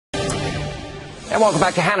And welcome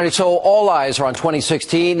back to Hannity. So all eyes are on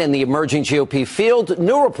 2016 in the emerging GOP field.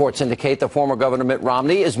 New reports indicate that former Governor Mitt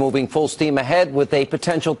Romney is moving full steam ahead with a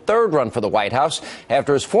potential third run for the White House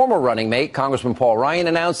after his former running mate, Congressman Paul Ryan,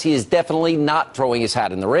 announced he is definitely not throwing his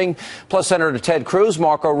hat in the ring. Plus, Senator Ted Cruz,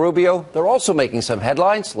 Marco Rubio, they're also making some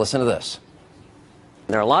headlines. Listen to this.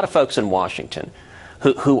 There are a lot of folks in Washington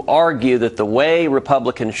who argue that the way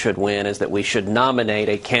Republicans should win is that we should nominate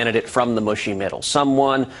a candidate from the mushy middle,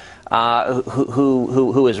 someone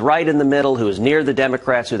who is right in the middle, who is near the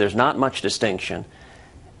Democrats, who there's not much distinction.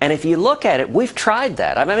 And if you look at it, we've tried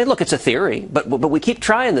that. I mean, look, it's a theory, but we keep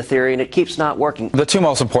trying the theory, and it keeps not working. The two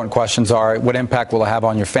most important questions are, what impact will it have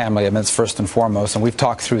on your family? I mean, it's first and foremost, and we've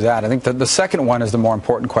talked through that. I think the second one is the more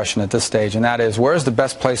important question at this stage, and that is, where is the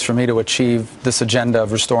best place for me to achieve this agenda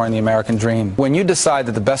of restoring the American dream? When you decide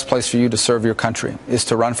that the best place for you to serve your country is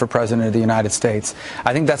to run for president of the United States,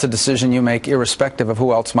 I think that's a decision you make irrespective of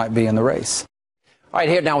who else might be in the race. All right,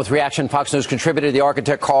 here now with reaction, Fox News contributor, the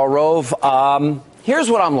architect Karl Rove.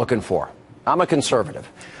 Here's what I'm looking for. I'm a conservative.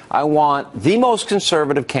 I want the most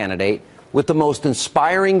conservative candidate with the most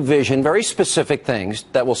inspiring vision, very specific things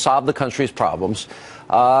that will solve the country's problems,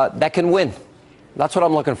 that can win. That's what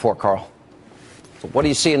I'm looking for, Karl. So what do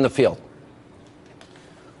you see in the field?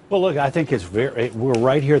 Well, look, I think we're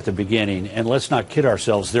right here at the beginning, and let's not kid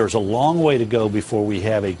ourselves. There's a long way to go before we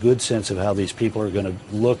have a good sense of how these people are going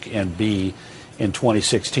to look and be in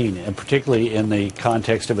 2016, and particularly in the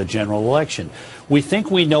context of a general election. We think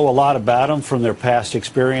we know a lot about them from their past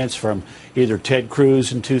experience, from either Ted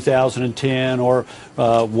Cruz in 2010 or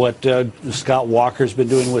what Scott Walker's been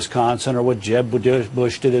doing in Wisconsin, or what Jeb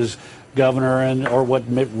Bush did as governor, or what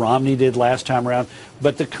Mitt Romney did last time around.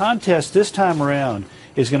 But the contest this time around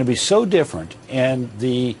is going to be so different, and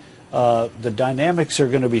the dynamics are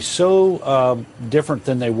going to be so different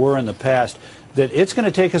than they were in the past, that it's going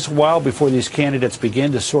to take us a while before these candidates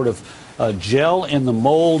begin to sort of gel in the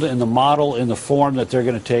mold, in the model, in the form that they're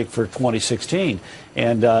going to take for 2016.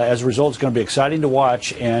 And as a result, it's going to be exciting to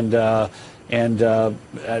watch. And I'm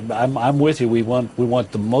with you. We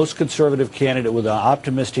want the most conservative candidate with an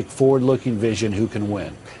optimistic, forward-looking vision who can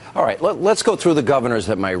win. All right, let's go through the governors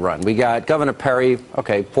that might run. We got Governor Perry,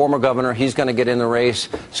 okay, former governor. He's going to get in the race.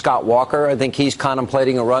 Scott Walker, I think he's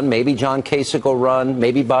contemplating a run. Maybe John Kasich will run.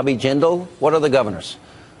 Maybe Bobby Jindal. What are the governors?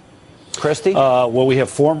 Christie? Well, we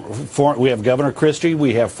have we have Governor Christie.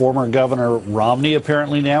 We have former Governor Romney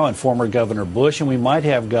apparently now, and former Governor Bush, and we might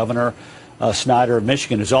have Governor Snyder of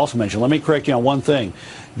Michigan, who's also mentioned. Let me correct you on one thing.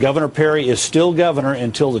 Governor Perry is still governor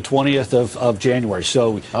until the 20th of January.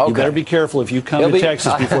 So you better be careful if you come to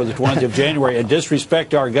Texas before the 20th of January and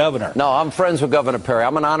disrespect our governor. No, I'm friends with Governor Perry.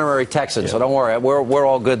 I'm an honorary Texan, so don't worry. We're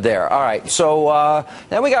all good there. All right. So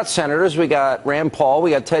then we got senators. We got Rand Paul. We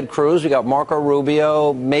got Ted Cruz. We got Marco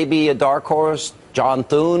Rubio. Maybe a dark horse, John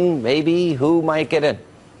Thune. Maybe. Who might get in?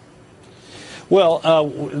 Well,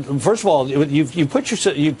 first of all, you put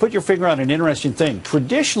your finger on an interesting thing.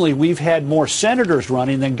 Traditionally, we've had more senators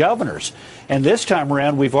running than governors, and this time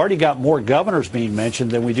around, we've already got more governors being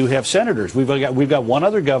mentioned than we do have senators. We've got one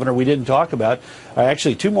other governor we didn't talk about.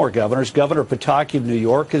 Actually, two more governors. Governor Pataki of New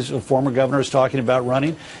York, is a former governor, is talking about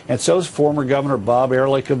running, and so is former Governor Bob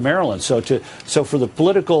Ehrlich of Maryland. So for the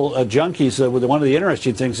political junkies, one of the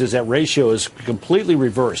interesting things is that ratio is completely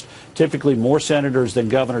reversed. Typically, more senators than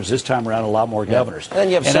governors. This time around, a lot more governors. And then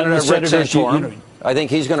you have Senator Rick Santorum. I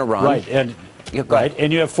think he's going to run. Right,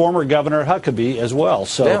 and you have former Governor Huckabee as well.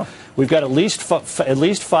 So we've got at least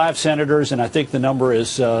 5 senators, and I think the number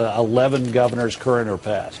is 11 governors, current or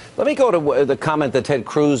past. Let me go to the comment that Ted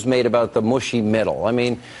Cruz made about the mushy middle. I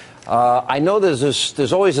mean, I know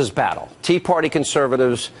there's always this battle. Tea Party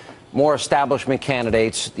conservatives, more establishment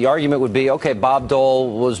candidates. The argument would be, okay, Bob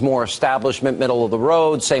Dole was more establishment, middle of the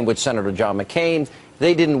road. Same with Senator John McCain.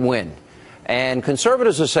 They didn't win. And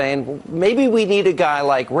conservatives are saying, well, maybe we need a guy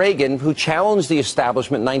like Reagan, who challenged the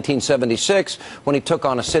establishment in 1976 when he took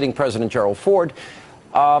on a sitting President Gerald Ford.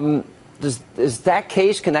 Is that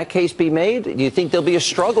case, can that case be made? Do you think there'll be a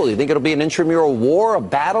struggle? Do you think it'll be an intramural war, a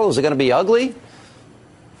battle? Is it going to be ugly?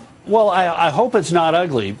 Well, I hope it's not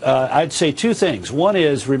ugly. I'd say two things. One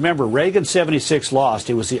is, remember, Reagan 76 lost.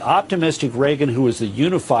 It was the optimistic Reagan who was the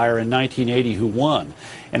unifier in 1980 who won.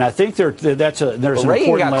 And I think there's an important lesson.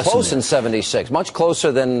 Reagan got close in 76, much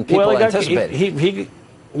closer than people anticipated.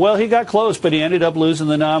 He got close, but he ended up losing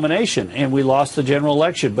the nomination, and we lost the general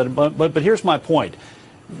election. But here's my point.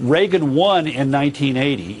 Reagan won in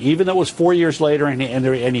 1980, even though it was 4 years later, and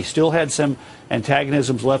he still had some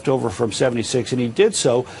antagonisms left over from 76, and he did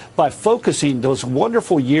so by focusing those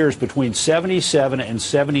wonderful years between 77 and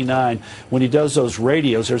 79 when he does those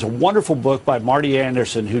radios. There's a wonderful book by Marty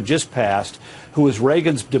Anderson, who just passed, who was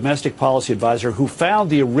Reagan's domestic policy advisor, who found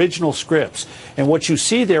the original scripts. And what you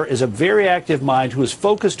see there is a very active mind who is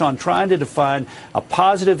focused on trying to define a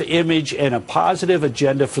positive image and a positive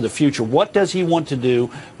agenda for the future. What does he want to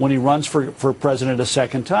do when he runs for president a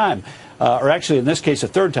second time? Or actually, in this case, a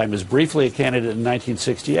third time, as briefly a candidate in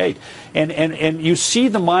 1968. And you see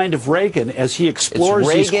the mind of Reagan as he explores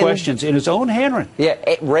these questions in his own handwriting. Yeah,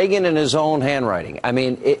 Reagan in his own handwriting. I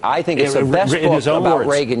mean, I think it's the best book about words.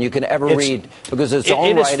 Reagan you can ever read, because it's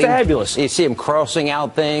own writing. It is fabulous. You see him crossing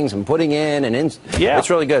out things and putting in, and yeah,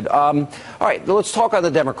 it's really good. All right, let's talk on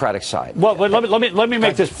the Democratic side. Well, but let me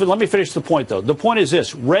make this. Let me finish the point, though. The point is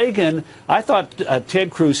this: Reagan. I thought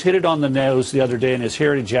Ted Cruz hit it on the nose the other day in his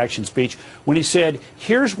Heritage Action speech when he said,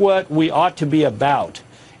 "Here's what we ought to be about."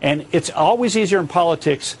 And it's always easier in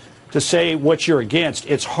politics to say what you're against.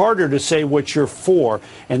 It's harder to say what you're for.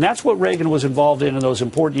 And that's what Reagan was involved in those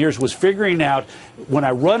important years, was figuring out, when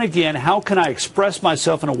I run again, how can I express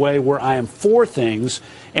myself in a way where I am for things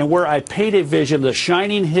and where I paint a vision, the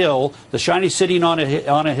shining hill, the shiny sitting on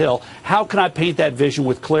a hill. How can I paint that vision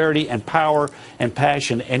with clarity and power and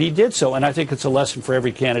passion? And he did so, and I think it's a lesson for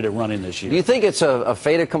every candidate running this year. Do you think it's a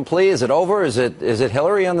fait accompli? Is it over? Is it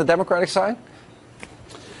Hillary on the Democratic side?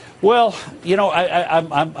 Well, you know,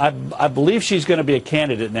 I believe she's going to be a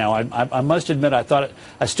candidate now. I must admit,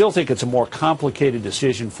 I still think it's a more complicated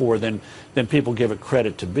decision for than people give it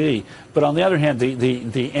credit to be. But on the other hand,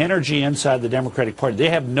 the energy inside the Democratic Party, they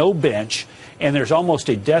have no bench, and there's almost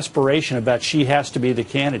a desperation about she has to be the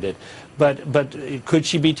candidate. But could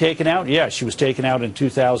she be taken out? Yeah, she was taken out in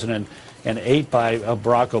 2008 by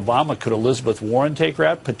Barack Obama. Could Elizabeth Warren take her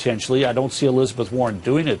out? Potentially. I don't see Elizabeth Warren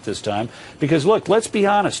doing it this time. Because, look, let's be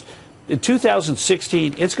honest. In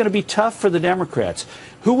 2016, it's going to be tough for the Democrats.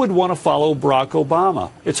 Who would want to follow Barack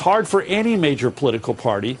Obama? It's hard for any major political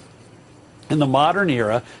party in the modern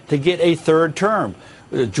era to get a third term.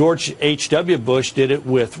 George H.W. Bush did it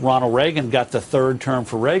with Ronald Reagan, got the third term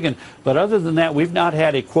for Reagan. But other than that, we've not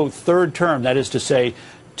had a, quote, third term. That is to say,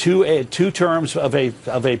 two terms of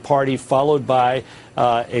a party followed by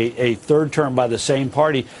a third term by the same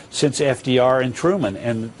party since FDR and Truman,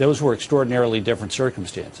 and those were extraordinarily different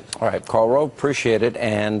circumstances. All right, Karl Rove, appreciate it,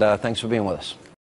 and thanks for being with us.